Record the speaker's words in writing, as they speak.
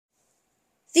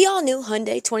The all-new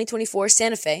Hyundai 2024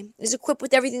 Santa Fe is equipped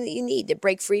with everything that you need to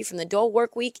break free from the dull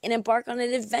work week and embark on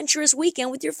an adventurous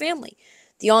weekend with your family.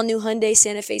 The all-new Hyundai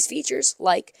Santa Fe's features,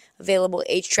 like available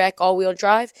H-Track all-wheel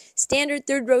drive, standard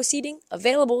third-row seating,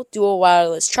 available dual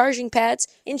wireless charging pads,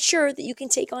 ensure that you can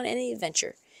take on any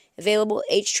adventure. Available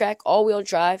H-Track all-wheel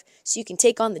drive so you can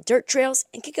take on the dirt trails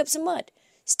and kick up some mud.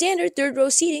 Standard third-row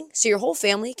seating so your whole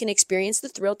family can experience the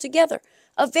thrill together.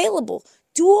 Available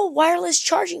dual wireless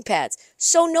charging pads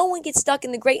so no one gets stuck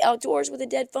in the great outdoors with a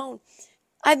dead phone.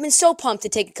 I've been so pumped to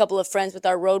take a couple of friends with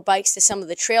our road bikes to some of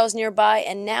the trails nearby,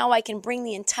 and now I can bring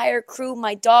the entire crew,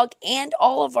 my dog, and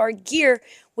all of our gear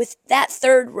with that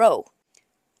third row.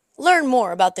 Learn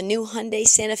more about the new Hyundai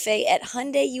Santa Fe at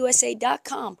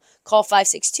HyundaiUSA.com. Call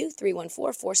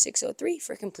 562-314-4603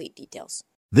 for complete details.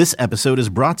 This episode is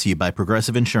brought to you by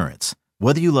Progressive Insurance.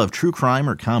 Whether you love true crime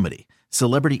or comedy,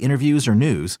 celebrity interviews or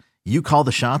news, you call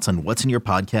the shots on what's in your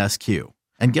podcast queue.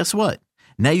 And guess what?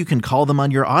 Now you can call them on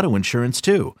your auto insurance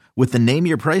too with the Name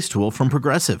Your Price tool from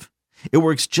Progressive. It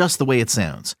works just the way it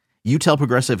sounds. You tell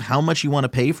Progressive how much you want to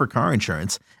pay for car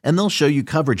insurance, and they'll show you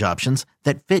coverage options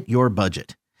that fit your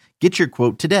budget. Get your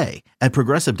quote today at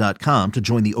Progressive.com to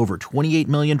join the over 28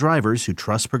 million drivers who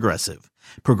trust Progressive.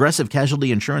 Progressive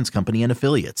Casualty Insurance Company and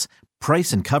Affiliates.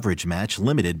 Price and coverage match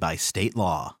limited by state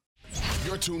law.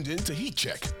 You're tuned in to Heat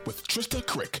Check with Trista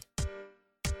Crick.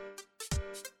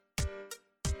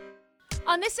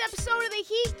 On this episode of the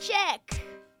Heat Check,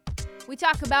 we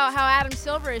talk about how Adam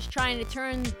Silver is trying to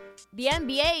turn the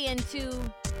NBA into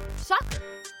soccer.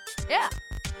 Yeah.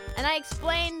 And I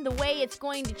explain the way it's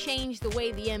going to change the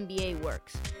way the NBA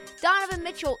works. Donovan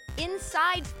Mitchell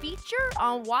inside feature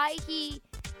on why he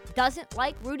doesn't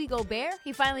like Rudy Gobert.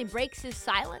 He finally breaks his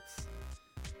silence.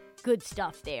 Good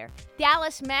stuff there.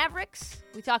 Dallas Mavericks,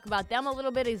 we talk about them a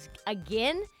little bit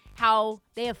again, how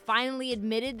they have finally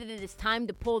admitted that it is time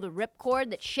to pull the ripcord,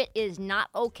 that shit is not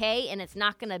okay and it's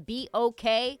not going to be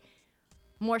okay.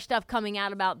 More stuff coming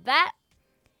out about that.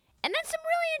 And then some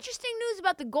really interesting news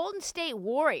about the Golden State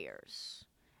Warriors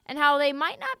and how they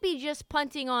might not be just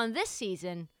punting on this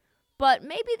season, but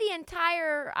maybe the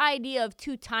entire idea of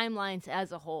two timelines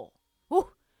as a whole.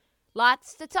 Whew.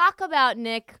 Lots to talk about,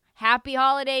 Nick. Happy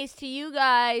holidays to you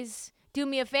guys. Do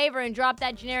me a favor and drop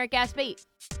that generic-ass beat.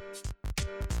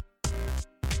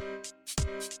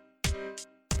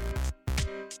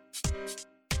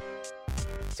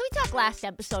 So we talked last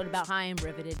episode about how I am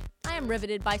riveted. I am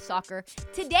riveted by soccer.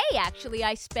 Today, actually,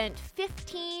 I spent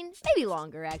 15, maybe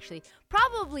longer, actually,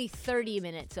 probably 30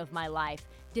 minutes of my life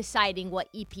deciding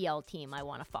what EPL team I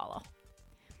want to follow.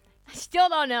 I still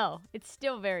don't know. It's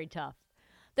still very tough.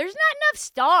 There's not enough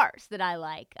stars that I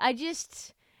like. Am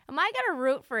I going to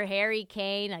root for Harry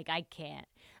Kane? I can't.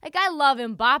 I love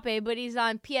Mbappe, but he's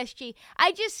on PSG.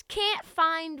 I just can't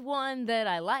find one that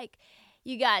I like.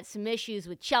 You got some issues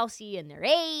with Chelsea and their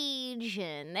age,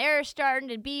 and they're starting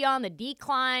to be on the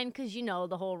decline because,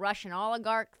 the whole Russian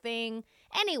oligarch thing.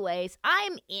 Anyways,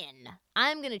 I'm in.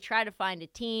 I'm going to try to find a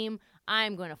team.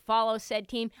 I'm going to follow said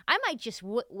team. I might just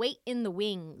wait in the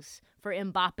wings for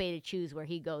Mbappe to choose where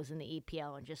he goes in the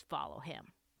EPL and just follow him.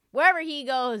 Wherever he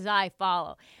goes, I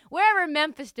follow. Wherever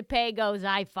Memphis Depay goes,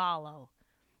 I follow.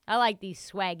 I like these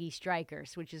swaggy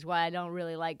strikers, which is why I don't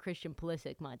really like Christian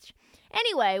Pulisic much.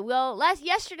 Anyway,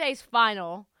 Sunday's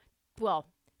final,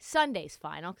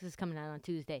 because it's coming out on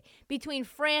Tuesday, between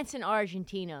France and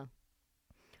Argentina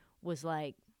was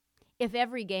like, if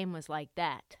every game was like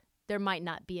that, there might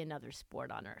not be another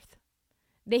sport on earth.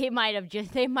 They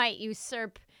might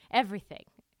usurp everything.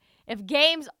 If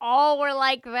games all were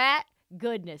like that,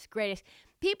 goodness gracious.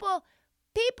 People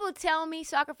tell me,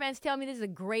 soccer fans tell me, this is the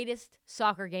greatest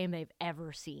soccer game they've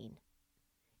ever seen.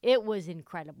 It was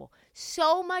incredible.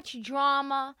 So much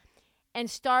drama and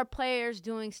star players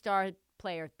doing star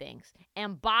player things.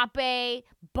 Mbappe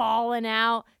balling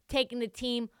out, taking the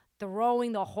team,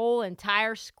 throwing the whole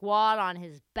entire squad on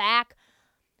his back.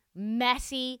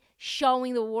 Messi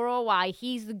showing the world why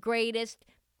he's the greatest,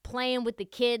 playing with the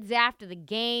kids after the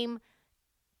game.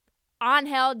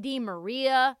 Angel Di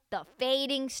Maria, the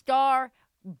fading star,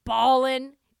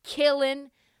 balling,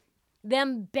 killing,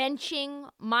 them benching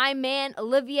my man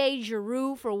Olivier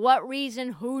Giroud for what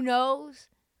reason, who knows?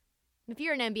 If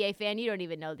you're an NBA fan, you don't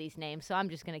even know these names, so I'm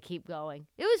just going to keep going.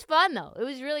 It was fun, though. It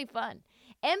was really fun.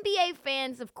 NBA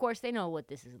fans, of course, they know what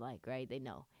this is like, right? They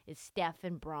know. It's Steph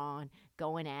and Braun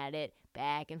going at it,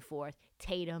 back and forth,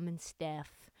 Tatum and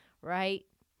Steph, right?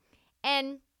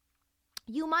 And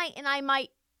you might, and I might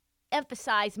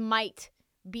emphasize might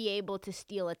be able to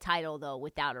steal a title, though,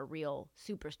 without a real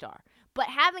superstar. But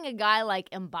having a guy like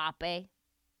Mbappe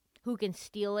who can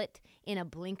steal it in a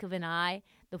blink of an eye,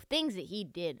 The things that he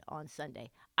did on Sunday,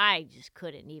 I just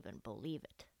couldn't even believe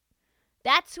it.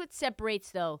 That's what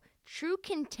separates, though, true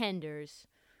contenders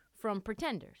from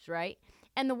pretenders, right?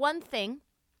 And the one thing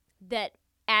that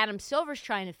Adam Silver's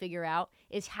trying to figure out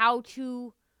is how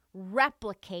to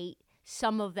replicate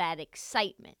some of that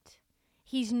excitement.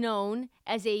 He's known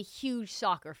as a huge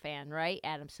soccer fan, right?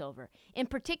 Adam Silver. In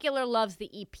particular, loves the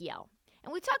EPL.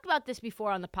 And we talked about this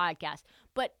before on the podcast,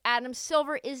 but Adam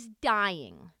Silver is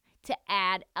dying to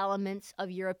add elements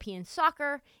of European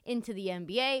soccer into the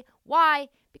NBA. Why?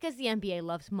 Because the NBA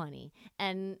loves money,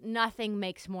 and nothing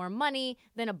makes more money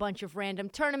than a bunch of random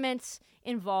tournaments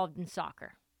involved in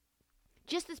soccer.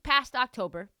 Just this past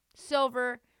October,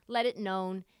 Silver let it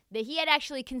known that he had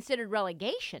actually considered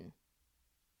relegation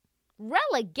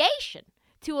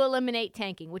to eliminate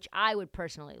tanking, which I would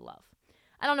personally love.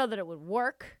 I don't know that it would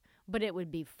work, but it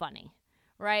would be funny,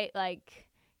 right? Like,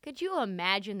 could you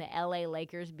imagine the LA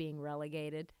Lakers being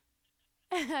relegated?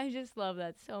 I just love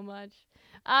that so much.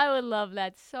 I would love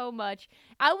that so much.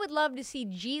 I would love to see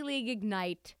G League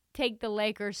Ignite take the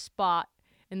Lakers' spot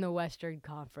in the Western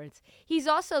Conference. He's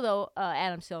also, though,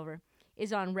 Adam Silver,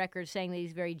 is on record saying that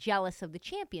he's very jealous of the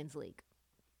Champions League,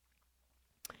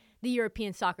 the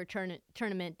European soccer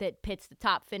tournament that pits the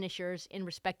top finishers in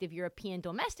respective European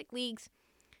domestic leagues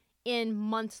in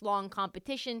months-long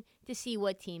competition to see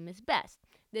what team is best.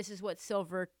 This is what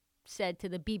Silver said to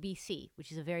the BBC,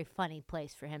 which is a very funny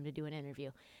place for him to do an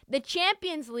interview. The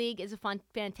Champions League is a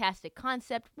fantastic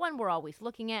concept, one we're always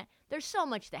looking at. There's so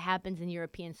much that happens in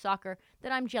European soccer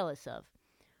that I'm jealous of.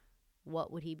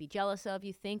 What would he be jealous of,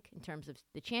 you think, in terms of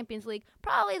the Champions League?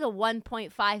 Probably the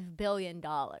 $1.5 billion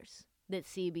that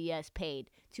CBS paid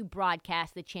to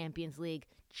broadcast the Champions League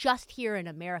just here in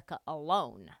America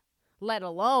alone, let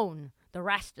alone the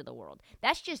rest of the world.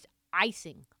 That's just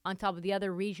icing on top of the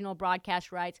other regional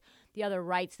broadcast rights, the other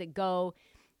rights that go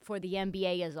for the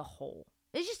NBA as a whole.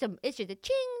 It's just a ching,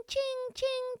 ching,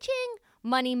 ching, ching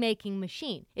money-making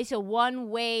machine. It's a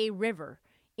one-way river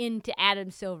into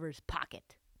Adam Silver's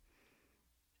pocket.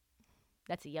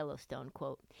 That's a Yellowstone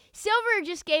quote. Silver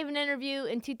just gave an interview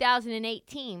in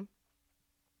 2018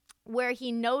 where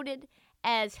he noted,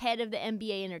 as head of the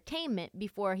NBA Entertainment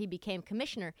before he became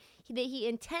commissioner, that he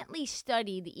intently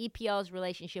studied the EPL's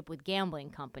relationship with gambling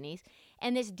companies,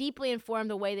 and this deeply informed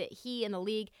the way that he and the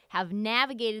league have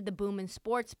navigated the boom in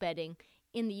sports betting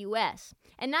in the U.S.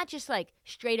 And not just like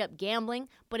straight-up gambling,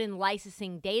 but in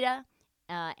licensing data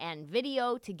and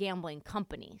video to gambling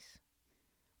companies,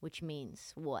 which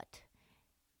means what?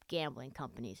 Gambling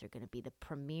companies are going to be the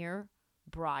premier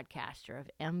broadcaster of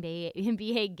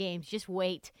NBA games. Just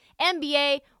wait.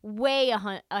 NBA way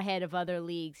ahead of other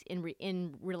leagues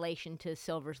in relation to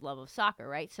Silver's love of soccer,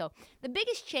 right? So the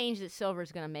biggest change that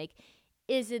Silver's going to make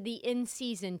is the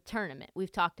in-season tournament.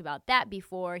 We've talked about that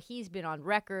before. He's been on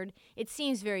record. It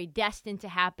seems very destined to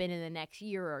happen in the next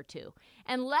year or two.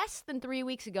 And less than 3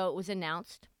 weeks ago, it was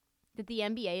announced that the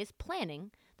NBA is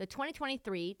planning the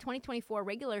 2023-2024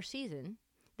 regular season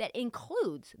that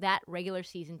includes that regular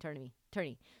season tourney.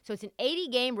 So it's an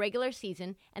 80-game regular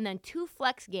season and then 2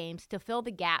 flex games to fill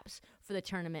the gaps for the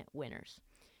tournament winners.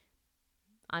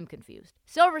 I'm confused.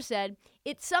 Silver said,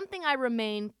 "It's something I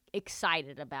remain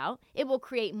excited about. It will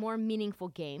create more meaningful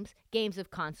games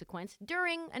of consequence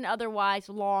during an otherwise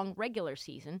long regular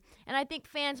season, and I think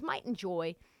fans might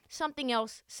enjoy something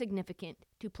else significant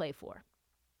to play for."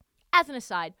 As an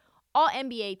aside, all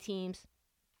NBA teams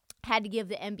had to give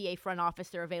the NBA front office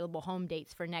their available home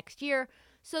dates for next year,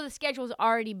 so the schedule is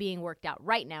already being worked out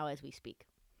right now as we speak.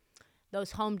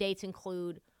 Those home dates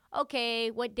include,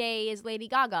 okay, what day is Lady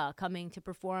Gaga coming to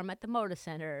perform at the Moda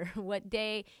Center? What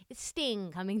day is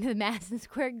Sting coming to the Madison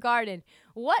Square Garden?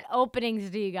 What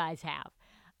openings do you guys have?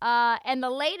 And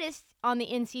the latest on the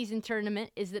in-season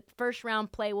tournament is that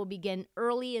first-round play will begin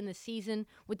early in the season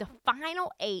with the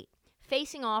final 8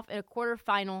 facing off in a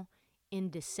quarterfinal in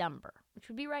December, which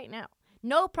would be right now.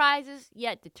 No prizes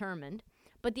yet determined,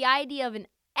 but the idea of an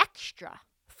extra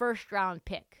first-round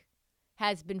pick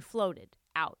has been floated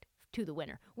out to the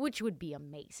winner, which would be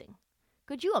amazing.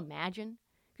 Could you imagine?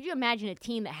 Could you imagine a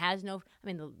team that has no,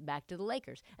 back to the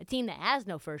Lakers, a team that has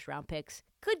no first-round picks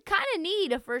could kind of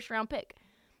need a first-round pick.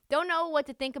 Don't know what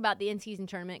to think about the in-season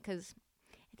tournament because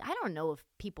I don't know if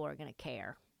people are going to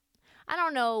care. I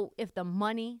don't know if the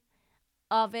money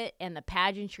of it and the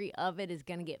pageantry of it is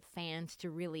going to get fans to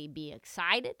really be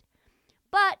excited.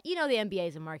 But, the NBA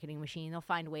is a marketing machine. They'll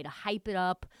find a way to hype it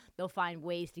up. They'll find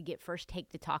ways to get First Take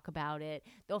to talk about it.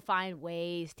 They'll find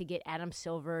ways to get Adam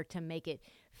Silver to make it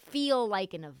feel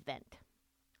like an event.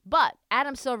 But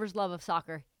Adam Silver's love of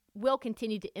soccer will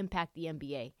continue to impact the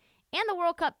NBA And the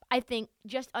World Cup, I think,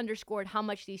 just underscored how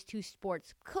much these two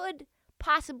sports could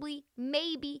possibly,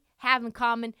 maybe have in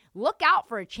common. Look out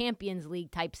for a Champions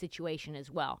League type situation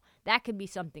as well. That could be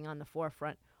something on the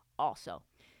forefront also.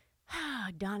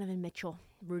 Donovan Mitchell,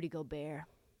 Rudy Gobert.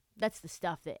 That's the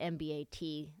stuff that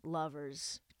NBA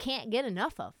lovers can't get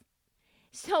enough of.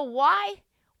 So why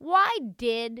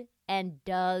did and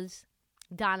does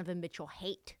Donovan Mitchell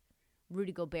hate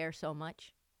Rudy Gobert so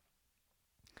much?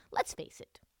 Let's face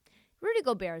it. Rudy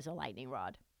Gobert is a lightning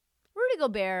rod. Rudy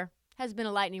Gobert has been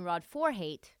a lightning rod for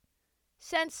hate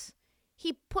since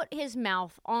he put his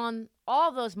mouth on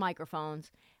all those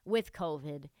microphones with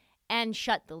COVID and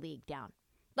shut the league down.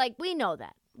 Like, we know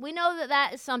that. We know that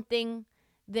that is something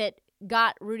that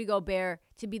got Rudy Gobert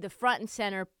to be the front and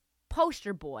center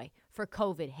poster boy for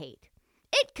COVID hate.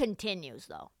 It continues,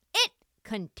 though. It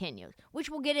continues, which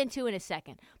we'll get into in a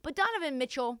second. But Donovan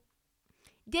Mitchell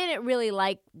didn't really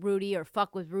like Rudy or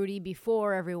fuck with Rudy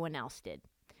before everyone else did.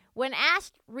 When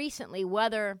asked recently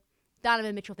whether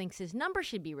Donovan Mitchell thinks his number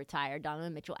should be retired,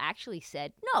 Donovan Mitchell actually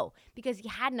said no, because he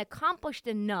hadn't accomplished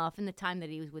enough in the time that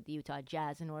he was with the Utah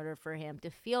Jazz in order for him to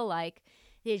feel like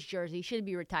his jersey should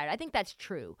be retired. I think that's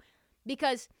true,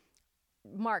 because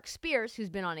Mark Spears, who's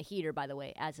been on a heater, by the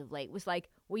way, as of late, was like,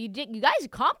 well, you guys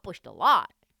accomplished a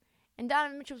lot. And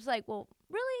Donovan Mitchell was like, well,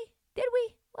 really? Did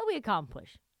we? What did we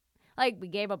accomplish? Like, we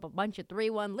gave up a bunch of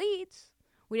 3-1 leads.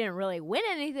 We didn't really win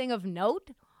anything of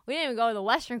note. We didn't even go to the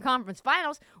Western Conference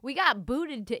Finals. We got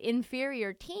booted to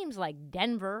inferior teams like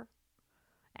Denver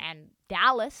and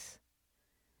Dallas.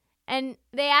 And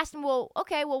they asked him, well,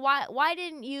 okay, well, why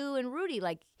didn't you and Rudy,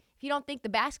 like, if you don't think the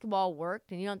basketball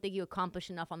worked and you don't think you accomplished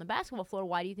enough on the basketball floor,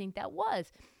 why do you think that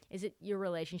was? Is it your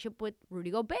relationship with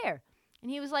Rudy Gobert?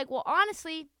 And he was like, well,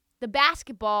 honestly, the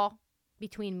basketball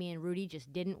between me and Rudy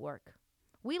just didn't work.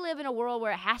 We live in a world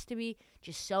where it has to be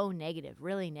just so negative,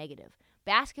 really negative.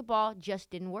 Basketball just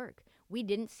didn't work. We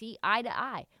didn't see eye to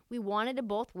eye. We wanted to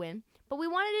both win, but we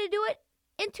wanted to do it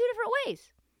in two different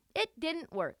ways. It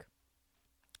didn't work.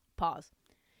 Pause.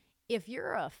 If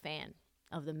you're a fan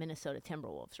of the Minnesota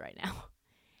Timberwolves right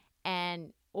now,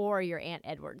 or your Aunt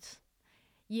Edwards,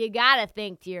 you gotta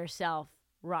think to yourself,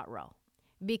 ruh-roh.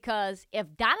 Because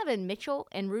if Donovan Mitchell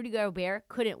and Rudy Gobert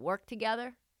couldn't work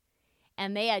together,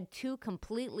 and they had two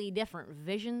completely different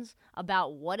visions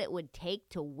about what it would take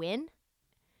to win,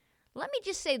 let me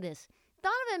just say this.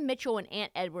 Donovan Mitchell and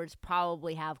Aunt Edwards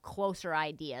probably have closer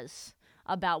ideas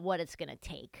about what it's going to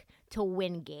take to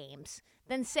win games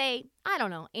than, say, I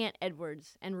don't know, Aunt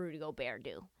Edwards and Rudy Gobert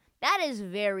do. That is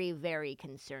very, very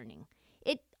concerning.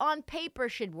 It, on paper,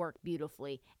 should work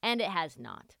beautifully, and it has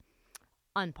not.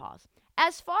 Unpause.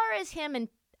 As far as him and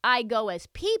I go as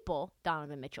people,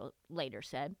 Donovan Mitchell later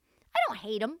said, I don't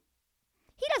hate him.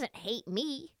 He doesn't hate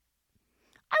me.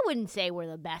 I wouldn't say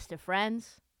we're the best of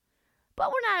friends. But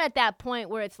we're not at that point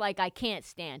where it's like I can't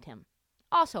stand him.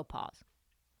 Also, pause.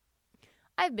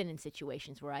 I've been in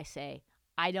situations where I say,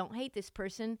 I don't hate this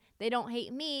person. They don't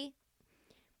hate me.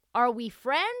 Are we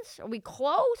friends? Are we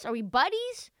close? Are we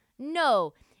buddies?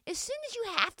 No. As soon as you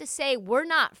have to say we're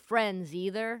not friends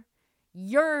either,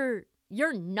 you're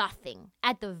nothing.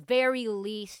 At the very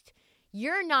least,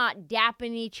 you're not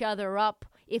dapping each other up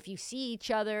if you see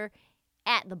each other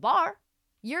at the bar.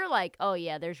 You're like, oh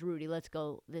yeah, there's Rudy, let's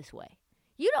go this way.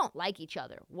 You don't like each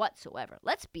other whatsoever.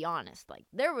 Let's be honest. Like,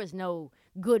 there was no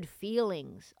good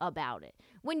feelings about it.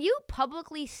 When you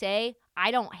publicly say,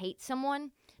 I don't hate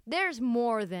someone, there's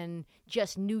more than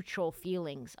just neutral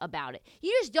feelings about it.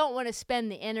 You just don't want to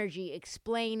spend the energy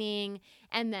explaining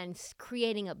and then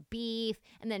creating a beef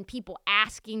and then people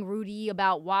asking Rudy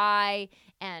about why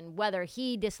and whether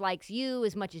he dislikes you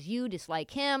as much as you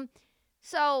dislike him.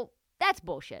 So that's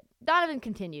bullshit. Donovan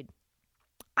continued,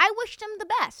 I wished him the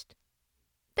best.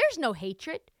 There's no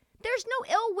hatred. There's no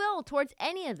ill will towards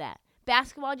any of that.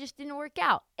 Basketball just didn't work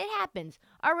out. It happens.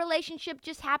 Our relationship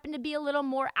just happened to be a little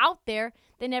more out there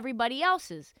than everybody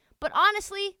else's. But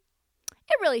honestly,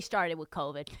 it really started with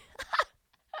COVID. It's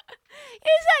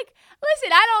like,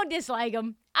 listen, I don't dislike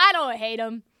him. I don't hate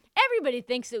him. Everybody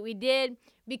thinks that we did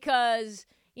because,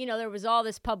 you know, there was all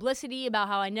this publicity about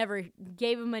how I never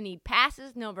gave him any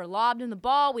passes, never lobbed him the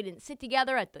ball. We didn't sit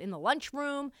together in the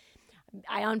lunchroom.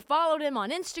 I unfollowed him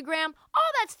on Instagram.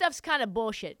 All that stuff's kind of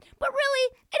bullshit. But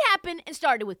really, it happened and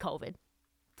started with COVID.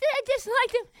 I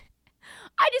disliked him.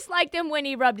 I disliked him when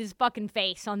he rubbed his fucking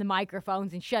face on the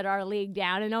microphones and shut our league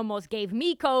down and almost gave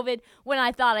me COVID when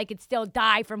I thought I could still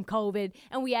die from COVID.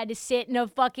 And we had to sit in a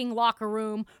fucking locker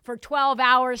room for 12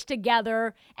 hours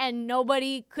together and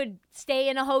nobody could stay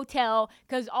in a hotel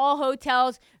because all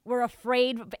hotels were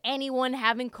afraid of anyone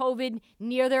having COVID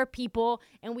near their people,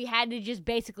 and we had to just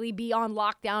basically be on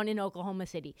lockdown in Oklahoma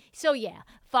City. So, yeah,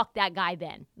 fuck that guy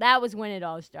then. That was when it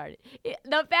all started.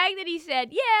 The fact that he said,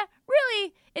 yeah,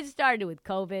 really, it started with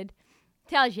COVID,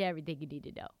 tells you everything you need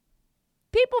to know.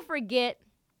 People forget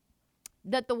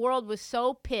that the world was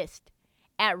so pissed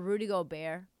at Rudy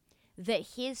Gobert that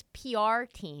his PR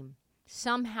team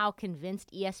somehow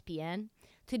convinced ESPN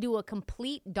to do a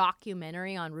complete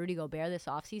documentary on Rudy Gobert this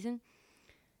offseason.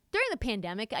 During the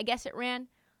pandemic, I guess it ran,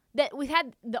 that we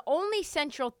had the only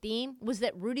central theme was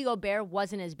that Rudy Gobert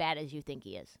wasn't as bad as you think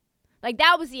he is. Like,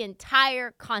 that was the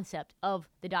entire concept of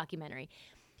the documentary.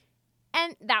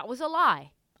 And that was a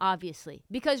lie, obviously,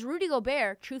 because Rudy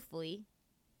Gobert, truthfully,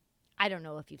 I don't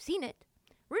know if you've seen it,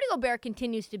 Rudy Gobert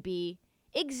continues to be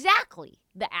exactly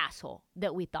the asshole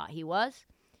that we thought he was.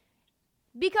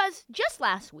 Because just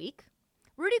last week,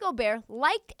 Rudy Gobert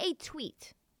liked a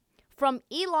tweet from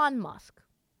Elon Musk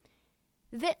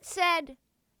that said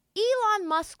Elon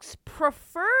Musk's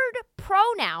preferred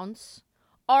pronouns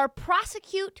are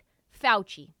prosecute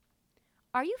Fauci.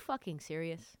 Are you fucking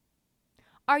serious?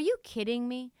 Are you kidding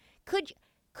me? Could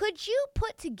you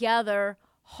put together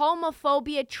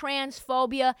homophobia,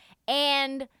 transphobia,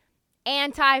 and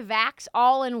anti-vax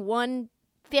all in one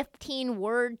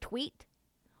 15-word tweet?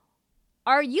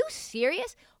 Are you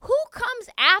serious? Who comes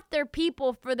after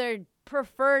people for their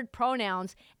preferred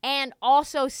pronouns and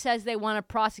also says they want to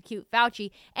prosecute Fauci?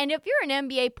 And if you're an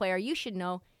NBA player, you should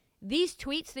know these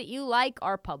tweets that you like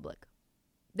are public.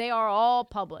 They are all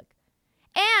public.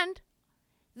 And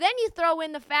then you throw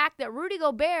in the fact that Rudy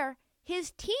Gobert,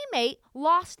 his teammate,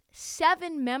 lost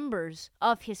 7 members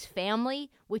of his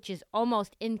family, which is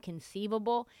almost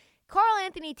inconceivable. Karl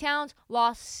Anthony Towns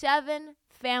lost 7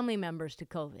 family members to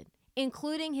COVID,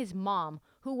 including his mom,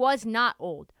 who was not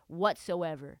old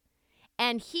whatsoever.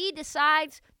 And he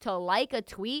decides to like a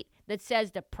tweet that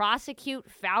says to prosecute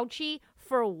Fauci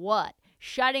for what?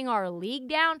 Shutting our league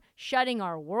down? Shutting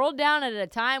our world down at a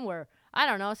time where, I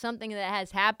don't know, something that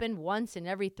has happened once in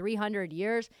every 300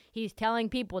 years. He's telling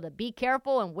people to be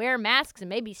careful and wear masks and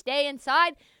maybe stay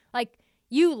inside. Like,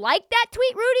 you like that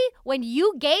tweet, Rudy, when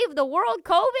you gave the world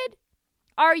COVID?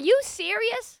 Are you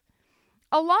serious?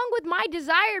 Along with my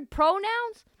desired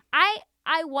pronouns,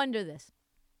 I wonder this,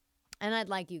 and I'd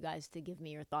like you guys to give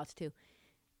me your thoughts too.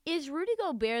 Is Rudy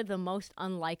Gobert the most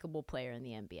unlikable player in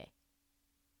the NBA?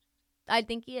 I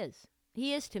think he is.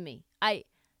 He is to me.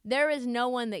 There is no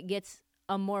one that gets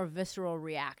a more visceral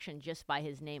reaction just by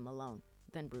his name alone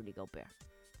than Rudy Gobert.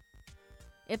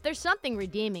 If there's something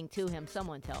redeeming to him,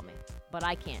 someone tell me, but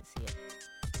I can't see it.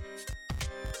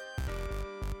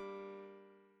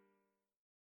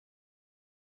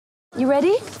 You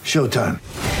ready? Showtime.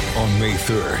 On May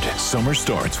 3rd, summer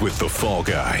starts with The Fall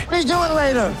Guy. Let's do it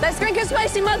later. Let's drink a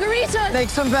spicy margarita. Make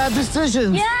some bad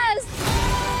decisions. Yes.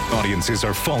 Audiences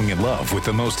are falling in love with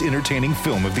the most entertaining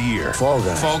film of the year. Fall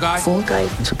guy. Fall guy. Fall guy.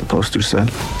 That's what the poster said.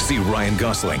 See Ryan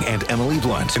Gosling and Emily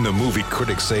Blunt in the movie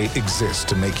critics say exists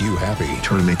to make you happy.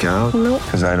 Trying to make it out? Nope.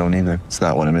 Because I don't either. It's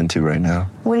not what I'm into right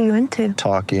now. What are you into?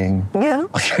 Talking. Yeah.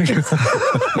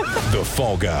 The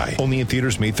Fall Guy. Only in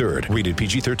theaters May 3rd. Rated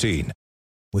PG-13.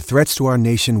 With threats to our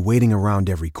nation waiting around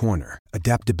every corner,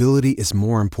 adaptability is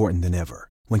more important than ever.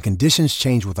 When conditions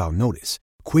change without notice,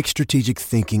 quick strategic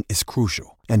thinking is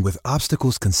crucial. And with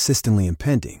obstacles consistently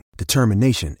impending,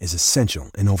 determination is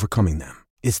essential in overcoming them.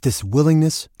 It's this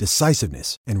willingness,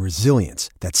 decisiveness, and resilience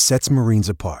that sets Marines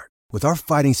apart. With our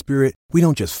fighting spirit, we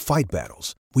don't just fight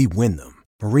battles, we win them.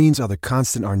 Marines are the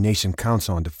constant our nation counts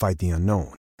on to fight the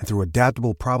unknown. And through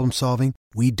adaptable problem solving,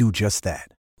 we do just that.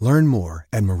 Learn more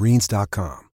at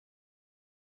marines.com.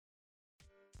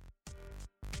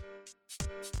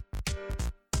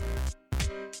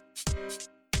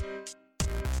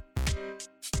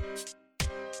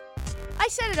 I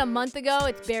said it a month ago.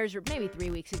 It bears, maybe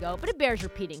 3 weeks ago, but it bears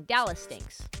repeating. Dallas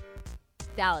stinks.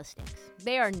 Dallas stinks.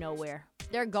 They are nowhere.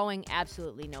 They're going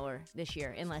absolutely nowhere this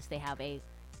year unless they have a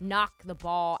knock the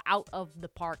ball out of the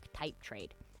park type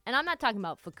trade. And I'm not talking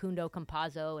about Facundo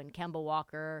Campazzo and Kemba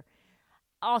Walker.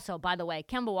 Also, by the way,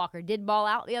 Kemba Walker did ball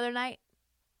out the other night.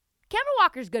 Kemba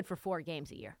Walker's good for 4 games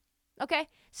a year. Okay?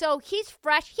 So he's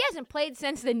fresh. He hasn't played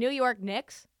since the New York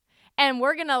Knicks. And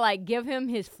we're going to, give him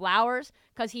his flowers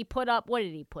because he put up, what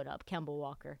did he put up, Kemba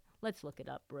Walker? Let's look it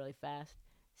up really fast.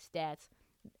 Stats.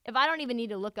 If I don't even need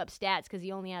to look up stats because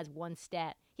he only has one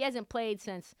stat. He hasn't played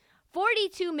since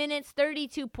 42 minutes,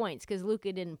 32 points because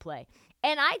Luka didn't play.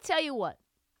 And I tell you what,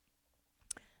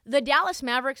 the Dallas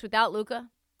Mavericks without Luka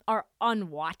are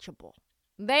unwatchable.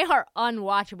 They are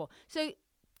unwatchable. So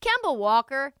Kemba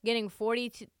Walker getting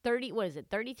 32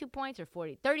 points or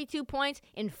 40? 32 points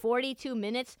in 42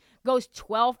 minutes, goes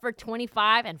 12 for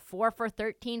 25 and 4 for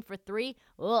 13 for 3.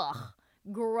 Ugh,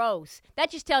 gross. That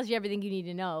just tells you everything you need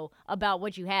to know about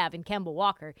what you have in Kemba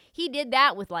Walker. He did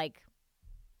that with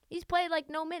he's played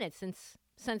no minutes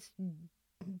since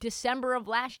December of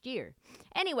last year.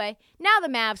 Anyway, now the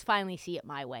Mavs finally see it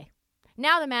my way.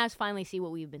 Now the Mavs finally see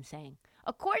what we've been saying.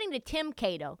 According to Tim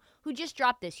Cato, who just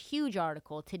dropped this huge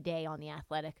article today on The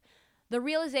Athletic, the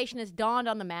realization has dawned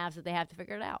on the Mavs that they have to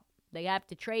figure it out. They have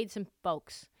to trade some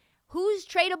folks. Who's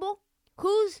tradable?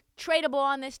 Who's tradable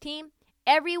on this team?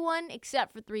 Everyone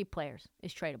except for 3 players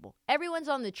is tradable. Everyone's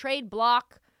on the trade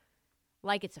block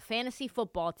like it's a fantasy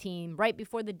football team right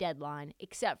before the deadline,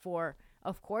 except for,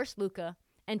 of course, Luka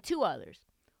and 2 others.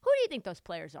 Who do you think those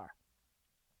players are?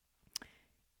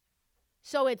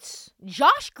 So it's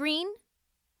Josh Green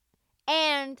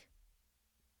and,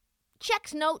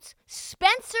 checks notes,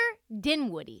 Spencer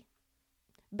Dinwiddie.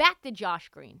 Back to Josh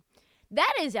Green.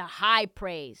 That is a high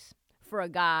praise for a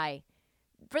guy.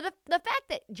 For the fact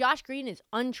that Josh Green is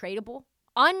untradeable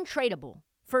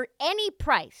for any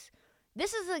price.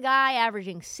 This is a guy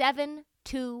averaging 7,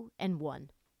 2, and 1.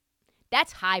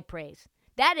 That's high praise.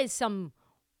 That is some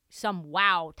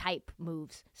wow type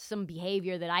moves, some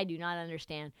behavior that I do not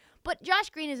understand. But Josh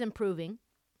Green is improving,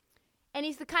 and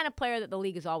he's the kind of player that the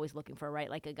league is always looking for, right?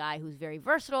 Like a guy who's very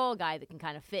versatile, a guy that can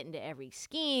kind of fit into every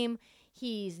scheme.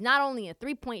 He's not only a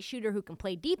three-point shooter who can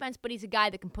play defense, but he's a guy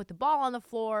that can put the ball on the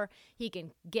floor. He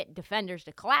can get defenders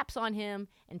to collapse on him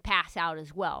and pass out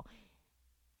as well.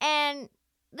 And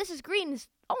this is Green's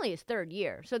only his 3rd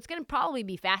year, so it's going to probably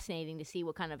be fascinating to see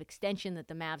what kind of extension that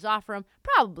the Mavs offer him.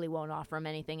 Probably won't offer him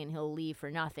anything, and he'll leave for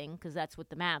nothing because that's what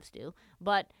the Mavs do.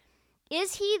 But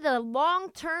is he the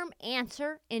long-term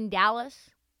answer in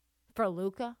Dallas for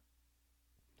Luka?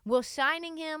 Will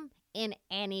signing him in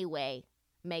any way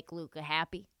make Luka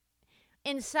happy?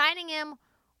 In signing him,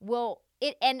 will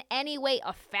it in any way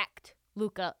affect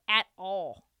Luka at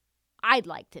all? I'd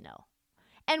like to know.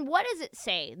 And what does it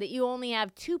say that you only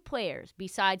have 2 players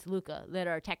besides Luka that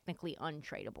are technically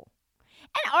untradeable?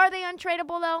 And are they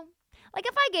untradeable, though? Like,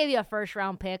 if I gave you a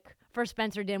first-round pick for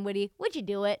Spencer Dinwiddie, would you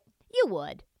do it? You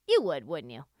would. You would,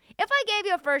 wouldn't you? If I gave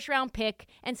you a first-round pick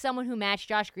and someone who matched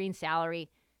Josh Green's salary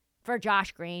for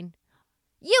Josh Green,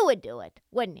 you would do it,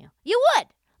 wouldn't you? You would.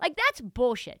 Like, that's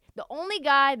bullshit. The only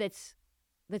guy that's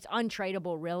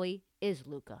untradeable, really, is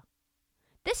Luka.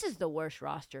 This is the worst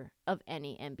roster of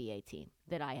any NBA team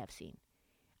that I have seen.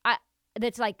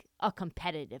 That's like a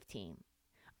competitive team.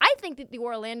 I think that the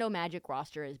Orlando Magic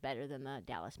roster is better than the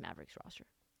Dallas Mavericks roster.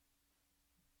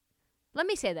 Let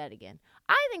me say that again.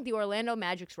 I think the Orlando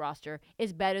Magic's roster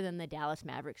is better than the Dallas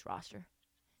Mavericks roster.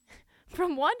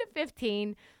 From 1 to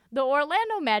 15, the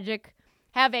Orlando Magic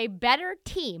have a better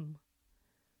team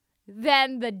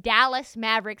than the Dallas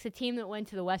Mavericks, a team that went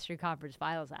to the Western Conference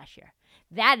Finals last year.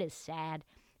 That is sad.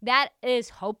 That is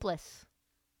hopeless.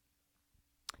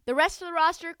 The rest of the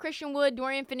roster, Christian Wood,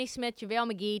 Dorian Finney-Smith,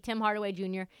 JaVale McGee, Tim Hardaway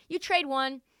Jr., you trade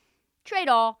one, trade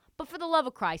all, but for the love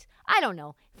of Christ, I don't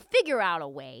know, figure out a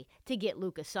way to get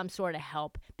Luka some sort of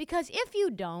help, because if you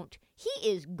don't, he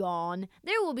is gone.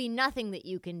 There will be nothing that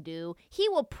you can do. He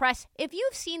will press. If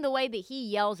you've seen the way that he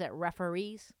yells at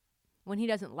referees when he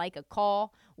doesn't like a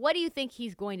call, what do you think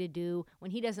he's going to do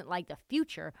when he doesn't like the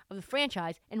future of the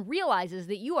franchise and realizes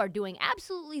that you are doing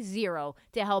absolutely zero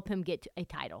to help him get a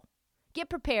title? Get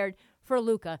prepared for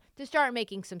Luka to start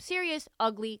making some serious,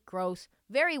 ugly, gross,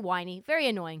 very whiny, very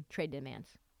annoying trade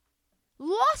demands.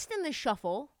 Lost in the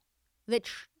shuffle that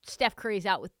Steph Curry's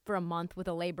out with for a month with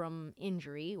a labrum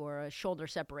injury or a shoulder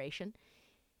separation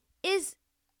is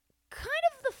kind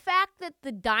of the fact that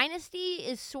the dynasty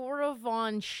is sort of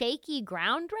on shaky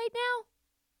ground right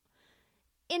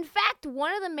now. In fact,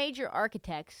 one of the major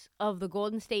architects of the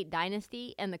Golden State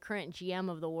dynasty and the current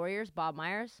GM of the Warriors, Bob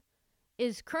Myers,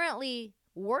 is currently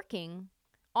working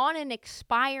on an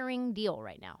expiring deal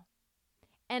right now.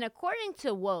 And according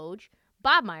to Woj,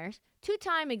 Bob Myers,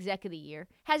 two-time exec of the year,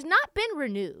 has not been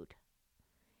renewed.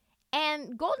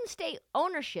 And Golden State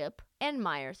ownership and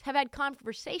Myers have had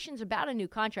conversations about a new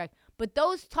contract, but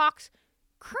those talks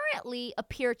currently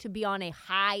appear to be on a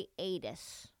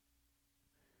hiatus.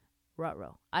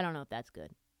 Ruh-roh. I don't know if that's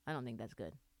good. I don't think that's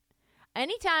good.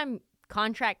 Anytime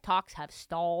contract talks have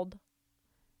stalled,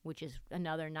 which is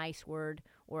another nice word,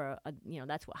 or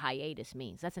that's what hiatus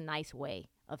means. That's a nice way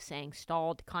of saying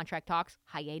stalled contract talks,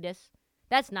 hiatus.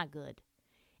 That's not good.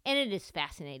 And it is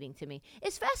fascinating to me.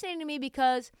 It's fascinating to me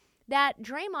because that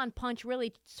Draymond punch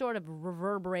really sort of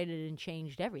reverberated and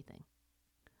changed everything.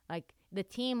 Like, the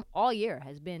team all year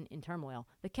has been in turmoil.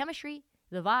 The chemistry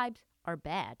The vibes are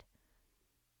bad.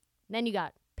 Then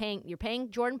you're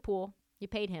paying Jordan Poole. You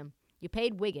paid him. You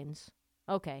paid Wiggins.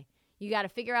 Okay. You got to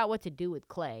figure out what to do with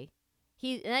Clay.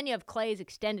 And then you have Clay's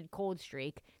extended cold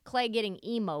streak. Clay getting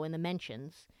emo in the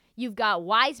mentions. You've got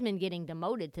Wiseman getting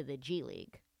demoted to the G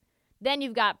League. Then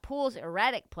you've got Poole's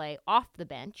erratic play off the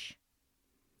bench.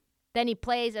 Then he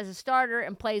plays as a starter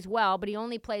and plays well, but he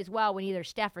only plays well when either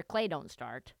Steph or Clay don't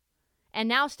start. And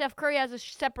now Steph Curry has a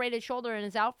separated shoulder and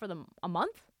is out for a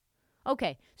month?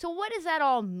 Okay, so what does that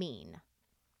all mean?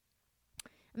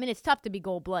 I mean, it's tough to be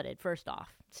gold-blooded, first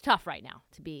off. It's tough right now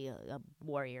to be a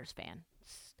Warriors fan.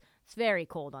 It's very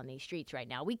cold on these streets right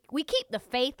now. We keep the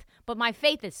faith, but my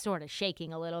faith is sort of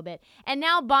shaking a little bit. And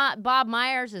now Bob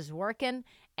Myers is working,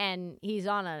 and he's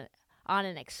on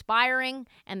an expiring,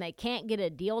 and they can't get a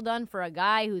deal done for a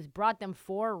guy who's brought them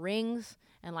 4 rings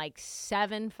and like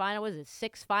 6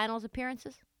 finals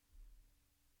appearances?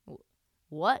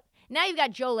 What? Now you've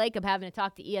got Joe Lacob having to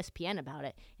talk to ESPN about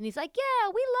it. And he's like, yeah,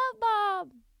 we love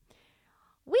Bob.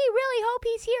 We really hope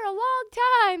he's here a long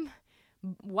time.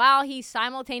 While he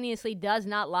simultaneously does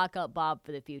not lock up Bob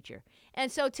for the future.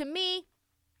 And so to me,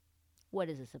 what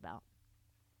is this about?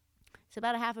 It's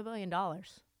about $500 million. $500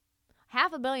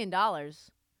 million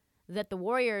that the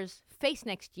Warriors face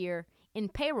next year in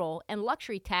payroll and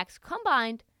luxury tax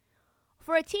combined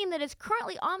for a team that is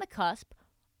currently on the cusp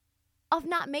of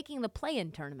not making the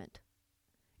play-in tournament.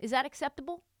 Is that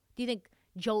acceptable? Do you think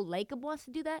Joe Lacob wants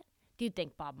to do that? Do you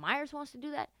think Bob Myers wants to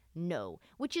do that? No.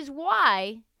 Which is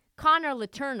why Connor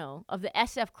Letourneau of the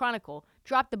SF Chronicle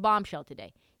dropped the bombshell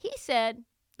today. He said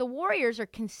the Warriors are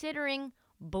considering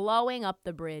blowing up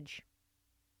the bridge.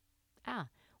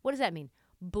 What does that mean?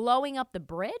 Blowing up the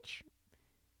bridge?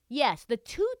 Yes, the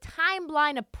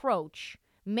 2-timeline approach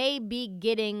may be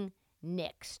getting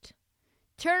nixed.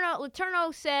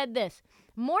 Letourneau said this: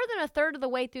 more than a third of the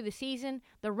way through the season,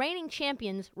 the reigning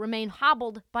champions remain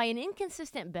hobbled by an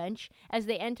inconsistent bench as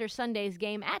they enter Sunday's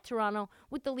game at Toronto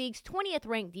with the league's 20th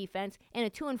ranked defense and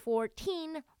a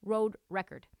 2-14 road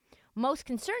record. Most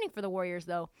concerning for the Warriors,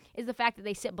 though, is the fact that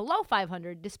they sit below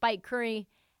 500 despite Curry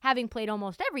having played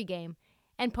almost every game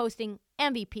and posting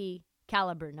MVP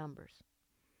caliber numbers.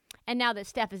 And now that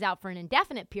Steph is out for an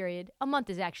indefinite period, a month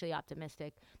is actually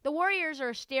optimistic, the Warriors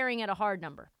are staring at a hard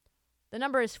number. The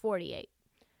number is 48.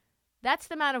 That's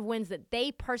the amount of wins that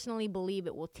they personally believe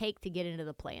it will take to get into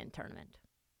the play-in tournament.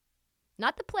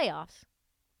 Not the playoffs,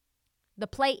 the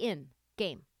play-in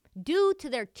game. Due to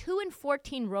their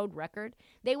 2-14 road record,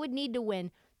 they would need to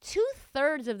win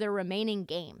 2/3 of their remaining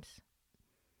games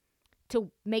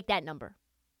to make that number.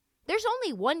 There's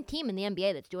only one team in the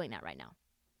NBA that's doing that right now,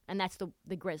 and that's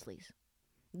the Grizzlies.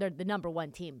 They're the number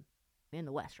one team in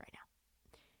the West right now.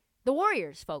 The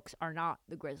Warriors, folks, are not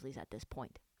the Grizzlies at this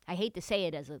point. I hate to say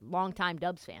it as a longtime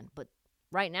Dubs fan, but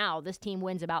right now this team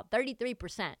wins about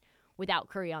 33% without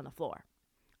Curry on the floor.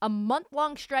 A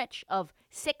month-long stretch of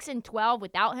 6-12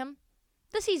 without him,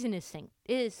 the season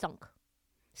is sunk.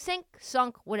 Sink,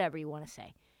 sunk, whatever you want to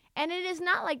say. And it is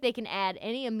not like they can add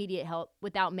any immediate help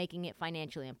without making it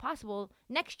financially impossible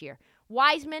next year.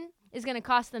 Wiseman is going to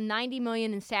cost them $90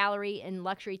 million in salary and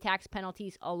luxury tax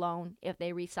penalties alone if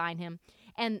they re-sign him.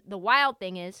 And the wild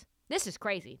thing is, this is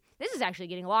crazy. This is actually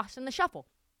getting lost in the shuffle.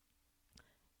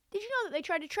 Did you know that they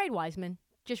tried to trade Wiseman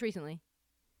just recently?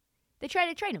 They tried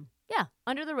to trade him. Yeah,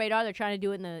 under the radar. They're trying to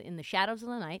do it in the shadows of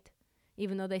the night,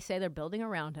 even though they say they're building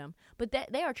around him. But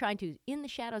they are trying to, in the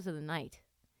shadows of the night,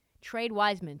 trade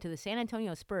Wiseman to the San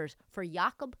Antonio Spurs for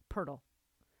Jakob Poeltl.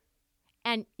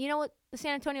 And you know what the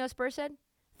San Antonio Spurs said?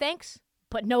 Thanks,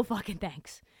 but no fucking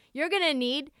thanks. You're going to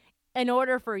need, in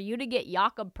order for you to get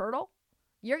Jakob Poeltl,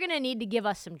 you're going to need to give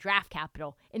us some draft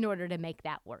capital in order to make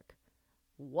that work.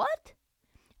 What?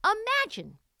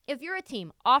 Imagine if you're a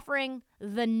team offering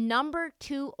the number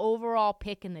 2 overall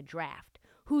pick in the draft,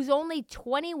 who's only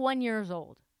 21 years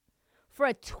old, for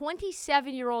a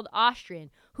 27-year-old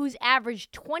Austrian who's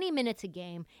averaged 20 minutes a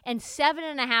game and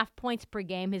 7.5 points per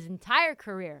game his entire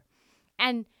career.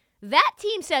 And that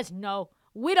team says, no,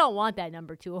 we don't want that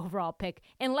number 2 overall pick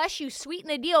unless you sweeten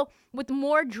the deal with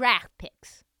more draft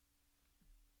picks.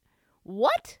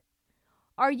 What?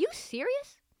 Are you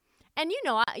serious? And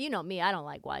you know me, I don't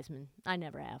like Wiseman. I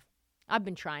never have. I've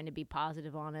been trying to be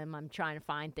positive on him. I'm trying to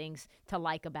find things to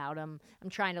like about him. I'm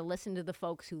trying to listen to the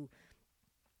folks who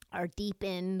are deep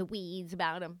in the weeds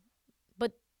about him.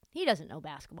 But he doesn't know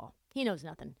basketball. He knows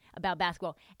nothing about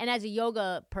basketball. And as a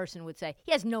yoga person would say,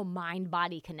 he has no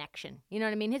mind-body connection. You know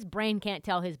what I mean? His brain can't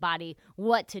tell his body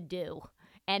what to do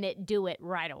and it do it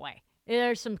right away.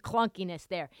 There's some clunkiness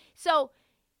there. So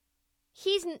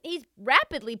he's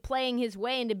rapidly playing his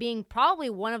way into being probably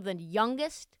one of the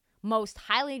youngest, most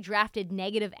highly drafted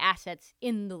negative assets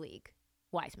in the league,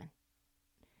 Wiseman.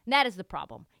 And that is the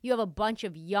problem. You have a bunch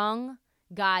of young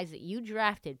guys that you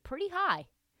drafted pretty high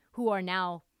who are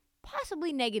now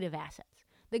possibly negative assets.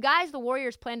 The guys the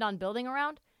Warriors planned on building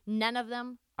around, none of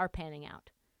them are panning out.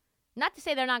 Not to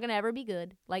say they're not going to ever be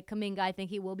good, like Kuminga, I think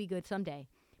he will be good someday.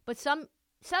 But some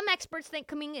experts think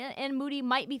Kuminga and Moody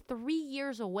might be 3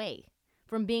 years away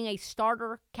from being a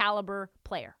starter caliber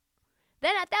player.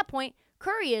 Then at that point,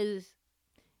 Curry is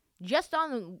just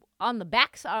on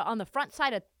the front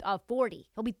side of 40.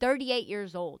 He'll be 38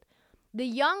 years old. The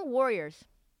young Warriors,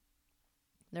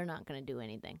 they're not going to do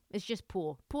anything. It's just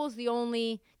Poole. Poole's the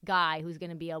only guy who's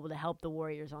going to be able to help the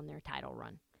Warriors on their title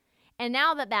run. And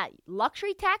now that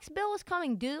luxury tax bill is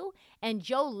coming due and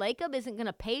Joe Lacob isn't going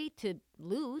to pay to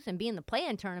lose and be in the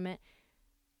play-in tournament,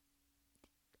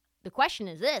 the question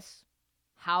is this: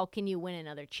 how can you win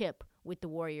another chip with the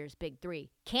Warriors' big three?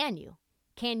 Can you?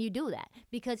 Can you do that?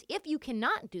 Because if you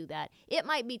cannot do that, it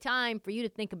might be time for you to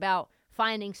think about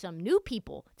finding some new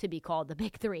people to be called the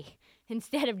big three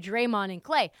instead of Draymond and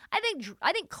Klay. I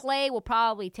think Klay will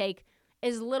probably take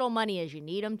as little money as you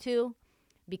need him to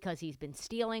because he's been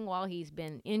stealing while he's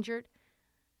been injured.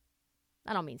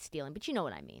 I don't mean stealing, but you know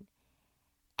what I mean.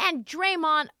 And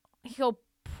Draymond, he'll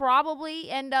probably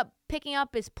end up picking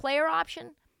up his player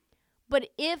option. But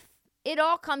if it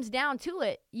all comes down to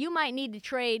it, you might need to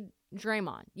trade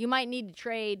Draymond. You might need to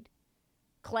trade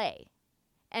Klay.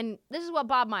 And this is what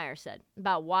Bob Myers said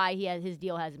about why his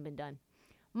deal hasn't been done.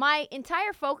 My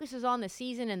entire focus is on the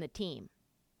season and the team.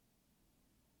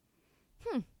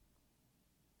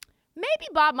 Maybe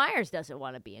Bob Myers doesn't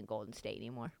want to be in Golden State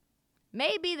anymore.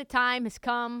 Maybe the time has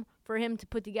come for him to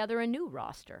put together a new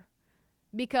roster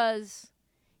because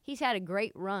he's had a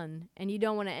great run, and you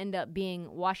don't want to end up being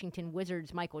Washington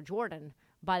Wizards Michael Jordan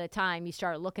by the time you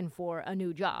start looking for a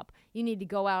new job. You need to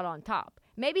go out on top.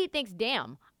 Maybe he thinks,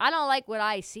 damn, I don't like what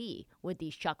I see with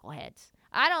these chuckleheads.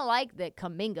 I don't like that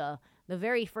Kuminga, the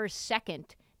very first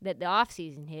second that the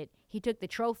offseason hit, he took the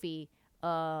trophy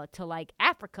to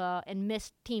Africa and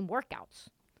missed team workouts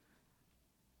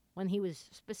when he was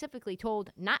specifically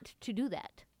told not to do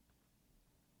that.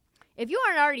 If you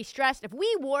aren't already stressed, if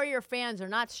we Warrior fans are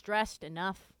not stressed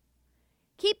enough,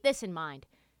 keep this in mind.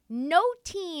 No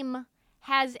team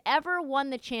has ever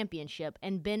won the championship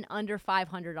and been under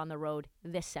 500 on the road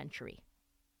this century.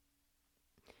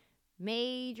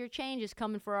 Major changes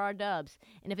coming for our Dubs.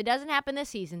 And if it doesn't happen this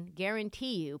season,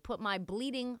 guarantee you, put my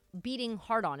beating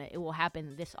heart on it, it will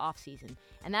happen this offseason.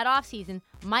 And that offseason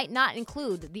might not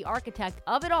include the architect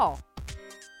of it all,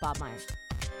 Bob Myers.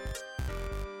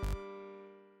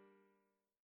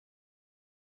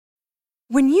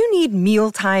 When you need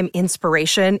mealtime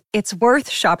inspiration, it's worth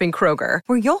shopping Kroger,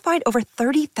 where you'll find over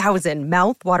 30,000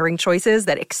 mouth-watering choices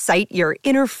that excite your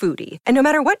inner foodie. And no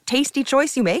matter what tasty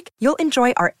choice you make, you'll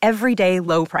enjoy our everyday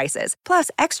low prices, plus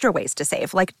extra ways to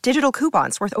save, like digital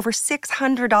coupons worth over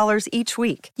 $600 each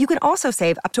week. You can also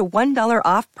save up to $1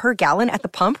 off per gallon at the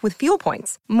pump with fuel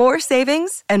points. More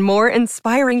savings and more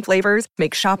inspiring flavors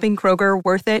make shopping Kroger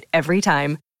worth it every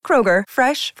time. Kroger,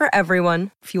 fresh for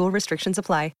everyone. Fuel restrictions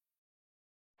apply.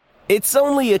 It's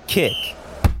only a kick,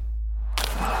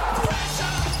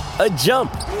 a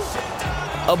jump,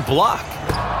 a block.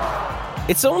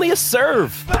 It's only a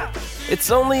serve.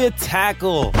 It's only a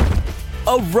tackle,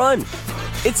 a run.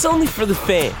 It's only for the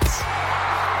fans.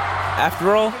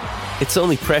 After all, it's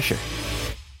only pressure.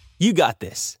 You got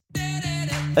this.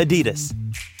 Adidas.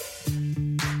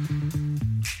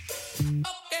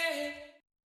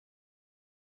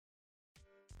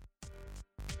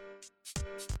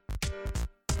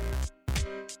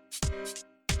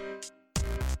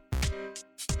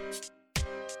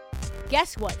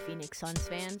 Guess what, Phoenix Suns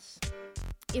fans?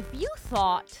 If you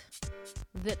thought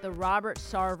that the Robert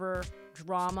Sarver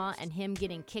drama and him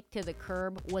getting kicked to the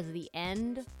curb was the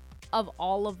end of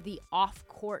all of the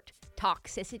off-court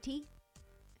toxicity,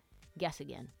 guess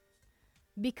again.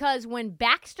 Because when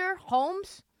Baxter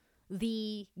Holmes,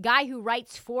 the guy who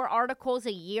writes 4 articles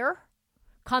a year,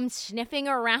 comes sniffing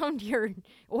around your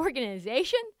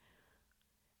organization,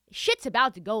 shit's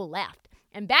about to go left.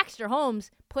 And Baxter Holmes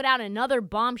put out another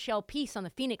bombshell piece on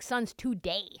the Phoenix Suns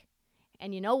today.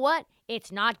 And you know what?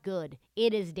 It's not good.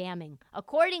 It is damning.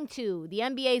 According to the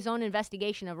NBA's own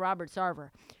investigation of Robert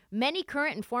Sarver, many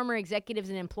current and former executives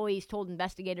and employees told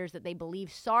investigators that they believe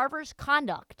Sarver's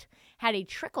conduct had a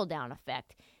trickle-down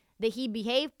effect, that he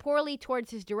behaved poorly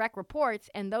towards his direct reports,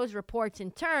 and those reports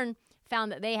in turn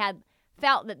felt that they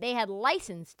had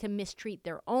license to mistreat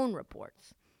their own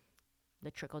reports. The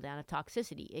trickle-down of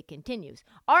toxicity. It continues.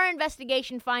 Our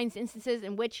investigation finds instances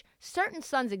in which certain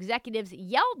Suns executives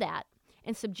yelled at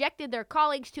and subjected their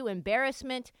colleagues to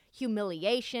embarrassment,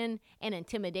 humiliation, and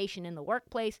intimidation in the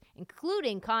workplace,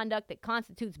 including conduct that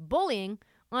constitutes bullying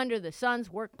under the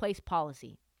Sun's workplace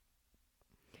policy.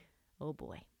 Oh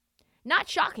boy. Not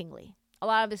shockingly, a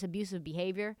lot of this abusive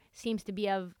behavior seems to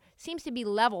be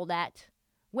leveled at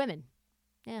women.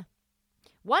 Yeah.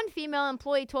 One female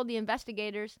employee told the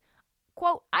investigators,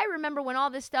 quote, "I remember when all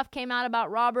this stuff came out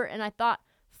about Robert and I thought,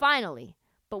 finally,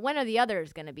 but when are the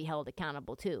others going to be held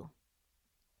accountable too?"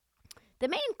 The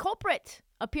main culprit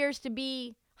appears to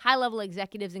be high-level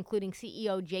executives, including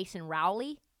CEO Jason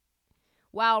Rowley.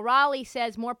 While Rowley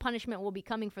says more punishment will be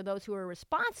coming for those who are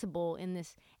responsible in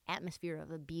this atmosphere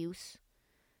of abuse,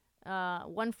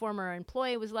 one former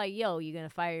employee was like, "Yo, you going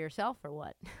to fire yourself or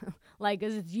what?" Like,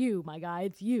 'cause it's you, my guy,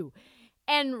 it's you.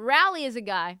 And Rowley is a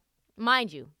guy,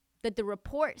 mind you, that the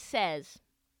report says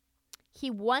he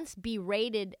once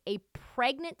berated a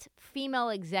pregnant female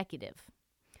executive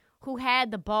who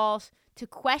had the balls to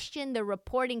question the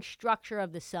reporting structure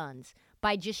of the Suns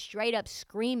by just straight up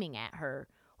screaming at her,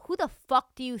 "Who the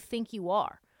fuck do you think you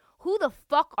are? Who the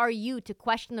fuck are you to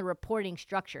question the reporting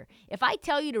structure? If I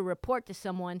tell you to report to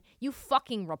someone, you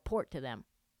fucking report to them."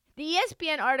 The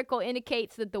ESPN article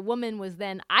indicates that the woman was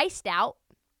then iced out,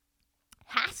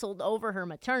 hassled over her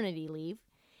maternity leave,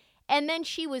 and then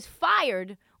she was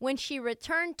fired when she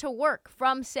returned to work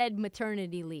from said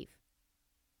maternity leave.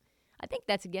 I think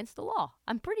that's against the law.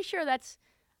 I'm pretty sure it's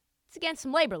against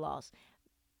some labor laws.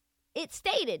 It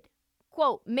stated,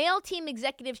 quote, "Male team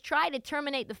executives tried to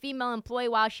terminate the female employee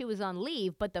while she was on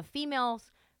leave, but the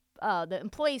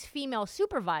employee's female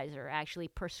supervisor actually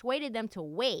persuaded them to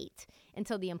wait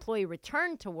until the employee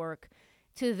returned to work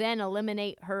to then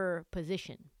eliminate her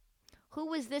position." Who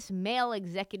was this male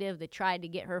executive that tried to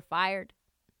get her fired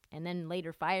and then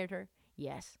later fired her?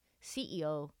 Yes,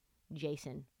 CEO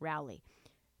Jason Rowley.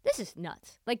 This is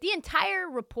nuts. Like, the entire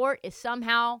report is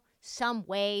somehow, some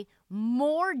way,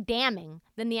 more damning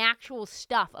than the actual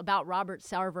stuff about Robert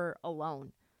Sarver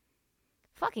alone.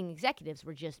 Fucking executives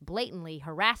were just blatantly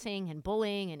harassing and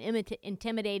bullying and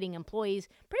intimidating employees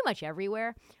pretty much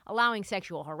everywhere, allowing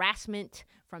sexual harassment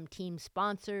from team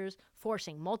sponsors,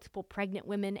 forcing multiple pregnant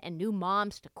women and new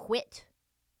moms to quit.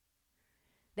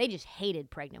 They just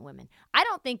hated pregnant women.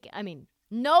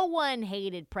 No one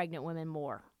hated pregnant women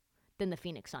more than the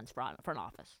Phoenix Suns front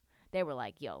office. They were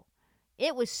like, yo,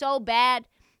 it was so bad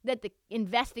that the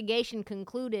investigation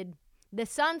concluded the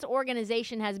Suns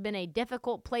organization has been a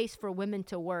difficult place for women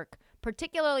to work,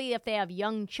 particularly if they have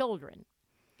young children,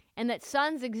 and that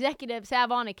Suns executives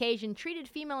have on occasion treated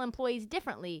female employees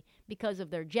differently because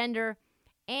of their gender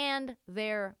and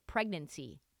their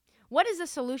pregnancy. What is the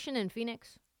solution in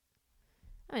Phoenix?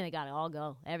 They got to all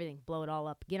go. Everything. Blow it all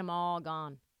up. Get them all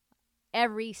gone.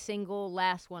 Every single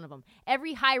last one of them.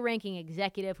 Every high-ranking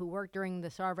executive who worked during the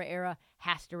Sarver era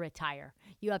has to retire.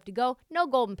 You have to go. No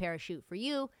golden parachute for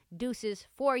you. Deuces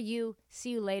for you.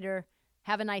 See you later.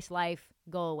 Have a nice life.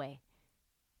 Go away.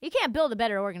 You can't build a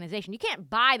better organization. You can't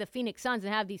buy the Phoenix Suns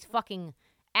and have these fucking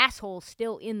assholes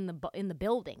still in the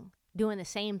building doing the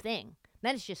same thing.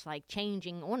 That is just like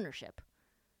changing ownership.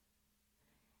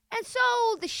 And so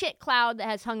the shit cloud that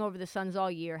has hung over the Suns all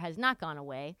year has not gone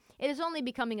away. It is only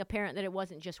becoming apparent that it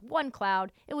wasn't just one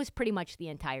cloud. It was pretty much the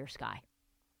entire sky.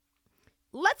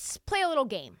 Let's play a little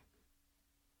game.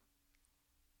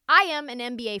 I am an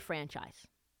NBA franchise.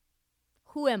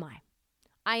 Who am I?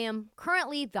 I am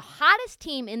currently the hottest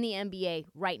team in the NBA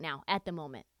right now at the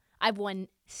moment. I've won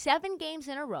 7 games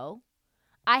in a row.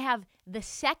 I have the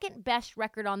second best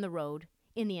record on the road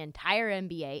in the entire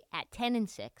NBA at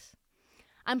 10-6.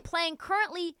 I'm playing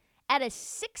currently at a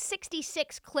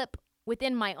 666 clip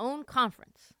within my own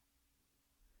conference.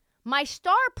 My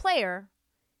star player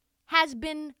has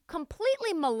been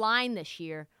completely maligned this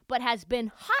year, but has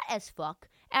been hot as fuck,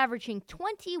 averaging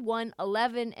 21,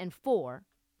 11, and 4.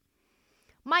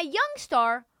 My young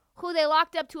star, who they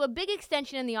locked up to a big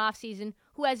extension in the offseason,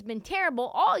 who has been terrible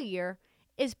all year,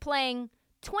 is playing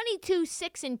 22,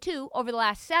 6, and 2 over the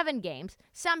last 7 games,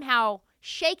 somehow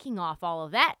shaking off all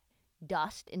of that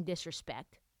dust and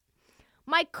disrespect.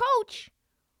 My coach,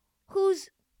 who's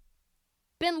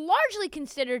been largely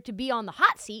considered to be on the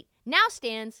hot seat, now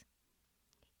stands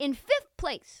in 5th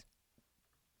place.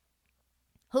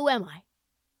 Who am I?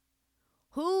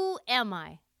 Who am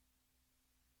I?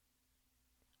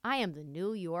 I am the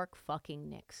New York fucking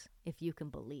Knicks, if you can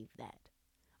believe that.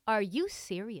 Are you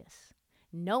serious?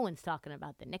 No one's talking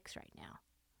about the Knicks right now.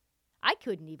 I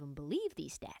couldn't even believe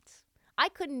these stats. I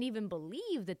couldn't even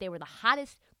believe that they were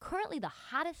currently the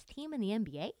hottest team in the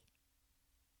NBA.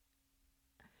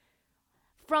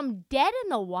 From dead in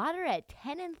the water at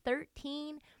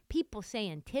 10-13, people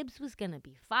saying Tibbs was going to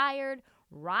be fired,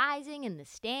 rising in the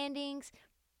standings,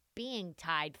 being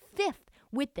tied 5th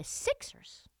with the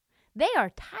Sixers. They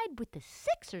are tied with the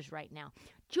Sixers right now.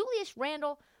 Julius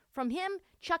Randle, from him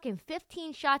chucking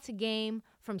 15 shots a game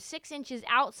from 6 inches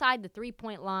outside the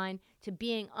three-point line to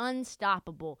being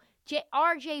unstoppable.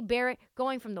 R.J. Barrett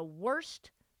going from the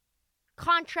worst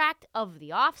contract of the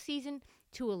offseason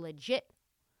to a legit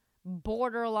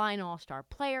borderline all-star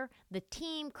player. The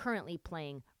team currently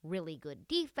playing really good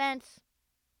defense.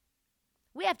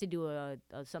 We have to do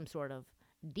some sort of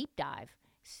deep dive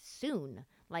soon,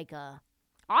 like a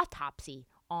autopsy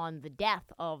on the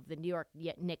death of the New York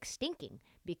Knicks stinking,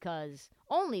 because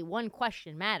only one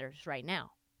question matters right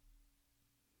now.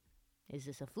 Is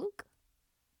this a fluke?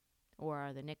 Or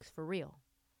are the Knicks for real?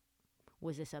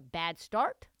 Was this a bad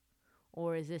start?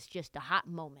 Or is this just a hot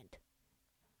moment?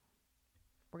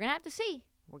 We're going to have to see.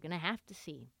 We're going to have to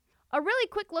see. A really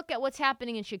quick look at what's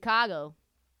happening in Chicago.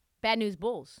 Bad news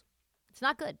Bulls. It's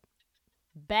not good.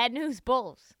 Bad news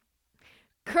Bulls.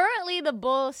 Currently, the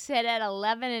Bulls sit at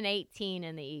 11-18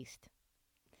 in the East.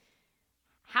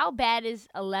 How bad is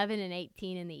 11-18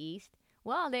 in the East?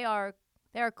 Well, they are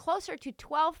closer to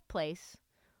 12th place,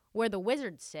 where the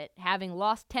Wizards sit, having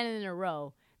lost 10 in a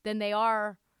row, than they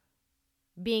are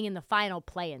being in the final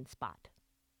play-in spot.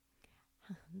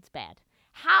 It's bad.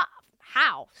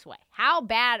 How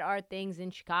bad are things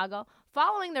in Chicago?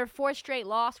 Following their 4th straight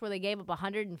loss where they gave up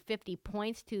 150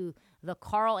 points to the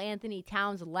Karl Anthony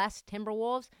Towns-less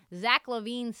Timberwolves, Zach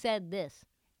LaVine said this: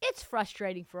 "It's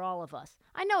frustrating for all of us.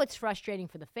 I know it's frustrating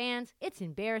for the fans. It's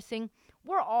embarrassing.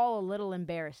 We're all a little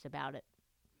embarrassed about it."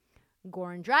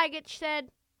 Goran Dragic said,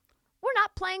 "We're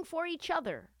not playing for each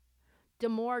other."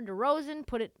 DeMar DeRozan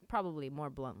put it probably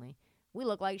more bluntly: "We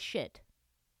look like shit."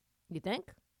 You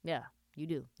think? Yeah, you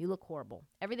do. You look horrible.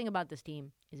 Everything about this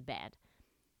team is bad.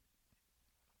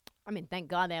 I mean, thank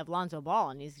God they have Lonzo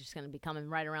Ball, and he's just going to be coming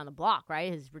right around the block,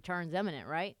 right? His return's imminent,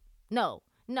 right? No.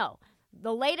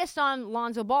 The latest on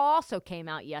Lonzo Ball also came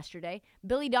out yesterday.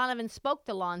 Billy Donovan spoke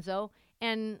to Lonzo,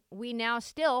 and we now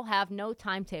still have no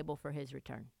timetable for his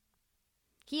return.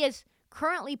 He is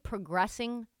currently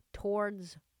progressing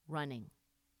towards running.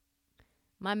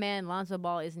 My man, Lonzo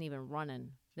Ball, isn't even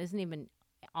running. Isn't even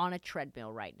on a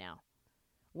treadmill right now.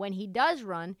 When he does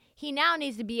run, he now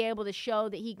needs to be able to show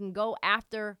that he can go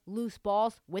after loose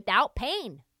balls without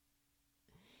pain.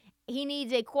 He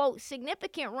needs a, quote,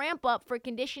 significant ramp up for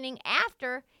conditioning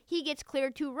after he gets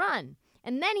cleared to run.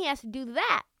 And then he has to do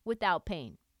that without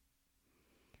pain.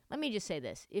 Let me just say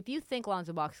this. If you think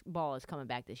Lonzo Ball is coming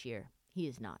back this year, he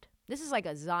is not. This is like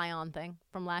a Zion thing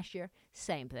from last year.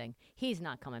 Same thing. He's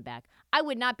not coming back. I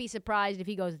would not be surprised if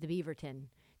he goes to Beaverton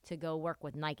to go work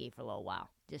with Nike for a little while.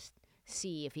 Just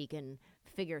see if he can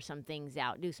figure some things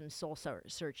out, do some soul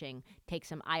searching, take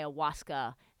some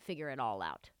ayahuasca, figure it all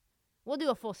out. We'll do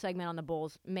a full segment on the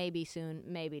Bulls, maybe soon,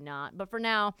 maybe not. But for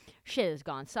now, shit has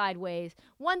gone sideways.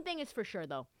 One thing is for sure,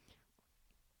 though.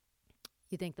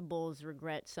 You think the Bulls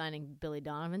regret signing Billy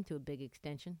Donovan to a big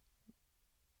extension?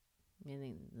 You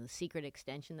think the secret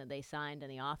extension that they signed in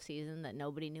the offseason that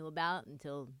nobody knew about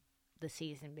until the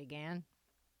season began?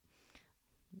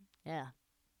 Yeah.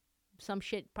 Some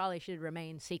shit probably should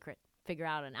remain secret. Figure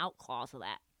out an out clause of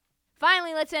that.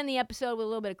 Finally, let's end the episode with a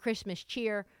little bit of Christmas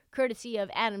cheer, courtesy of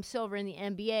Adam Silver in the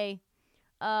NBA.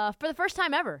 For the first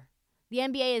time ever, the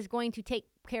NBA is going to take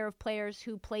care of players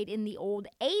who played in the old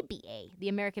ABA, the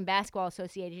American Basketball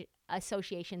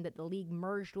Association that the league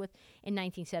merged with in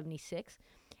 1976.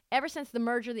 Ever since the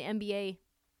merger, the NBA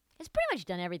has pretty much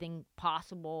done everything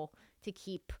possible to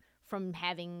keep from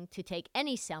having to take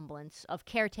any semblance of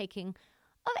caretaking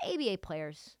of ABA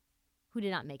players who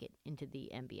did not make it into the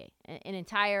NBA. An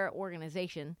entire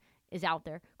organization is out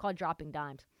there called Dropping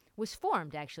Dimes. Was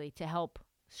formed, actually, to help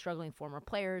struggling former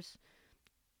players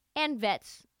and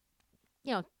vets,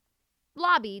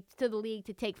 lobby to the league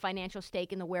to take financial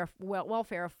stake in the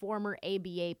welfare of former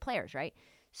ABA players, right?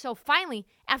 So finally,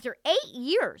 after 8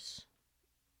 years,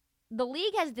 the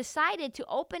league has decided to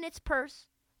open its purse,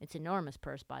 its enormous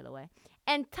purse, by the way,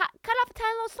 and cut off a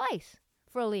tiny little slice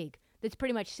for a league that's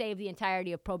pretty much saved the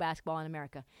entirety of pro basketball in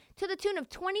America to the tune of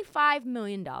 $25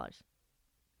 million. I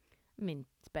mean,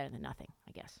 it's better than nothing,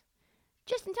 I guess.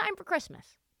 Just in time for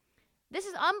Christmas. This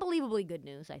is unbelievably good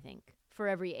news, I think, for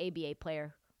every ABA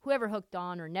player, whoever hooked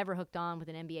on or never hooked on with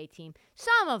an NBA team.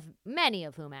 Many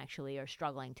of whom actually are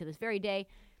struggling to this very day.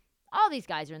 All these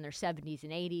guys are in their 70s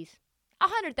and 80s.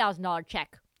 $100,000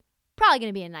 check. Probably going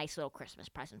to be a nice little Christmas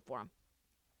present for them.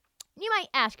 You might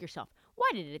ask yourself,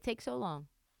 why did it take so long?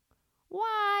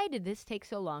 Why did this take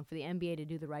so long for the NBA to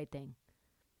do the right thing?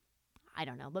 I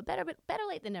don't know, but better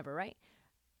late than never, right?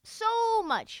 So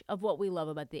much of what we love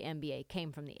about the NBA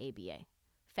came from the ABA.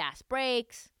 Fast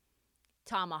breaks,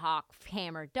 tomahawk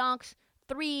hammer dunks,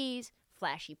 threes,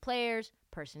 flashy players,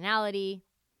 personality.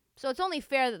 So it's only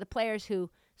fair that the players who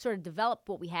sort of developed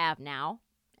what we have now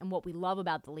and what we love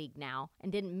about the league now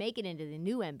and didn't make it into the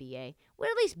new NBA would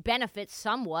at least benefit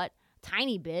somewhat,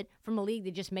 tiny bit, from a league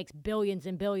that just makes billions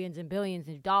and billions and billions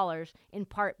of dollars in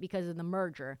part because of the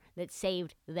merger that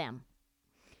saved them.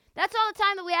 That's all the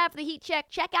time that we have for the Heat Check.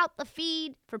 Check out the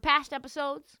feed for past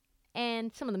episodes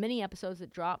and some of the mini episodes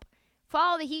that drop.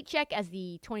 Follow the Heat Check as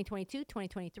the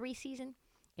 2022-2023 season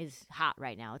is hot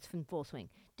right now. It's in full swing.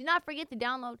 Do not forget to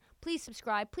download. Please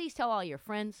subscribe. Please tell all your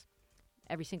friends,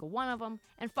 every single one of them.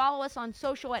 And follow us on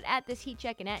social at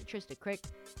 @ThisHeatCheck and @TristaCrick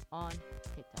on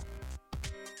TikTok.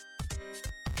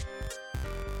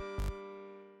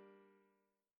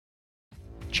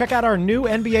 Check out our new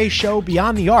NBA show,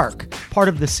 Beyond the Arc, part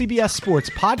of the CBS Sports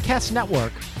Podcast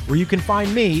Network, where you can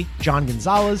find me, John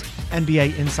Gonzalez,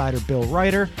 NBA insider Bill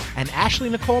Ryder, and Ashley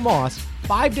Nicole Moss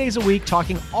 5 days a week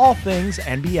talking all things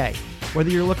NBA. Whether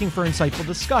you're looking for insightful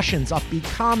discussions, upbeat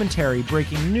commentary,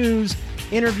 breaking news,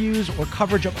 interviews, or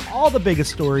coverage of all the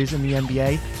biggest stories in the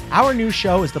NBA, our new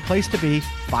show is the place to be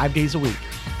 5 days a week.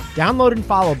 Download and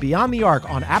follow Beyond the Arc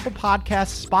on Apple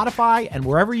Podcasts, Spotify, and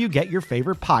wherever you get your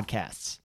favorite podcasts.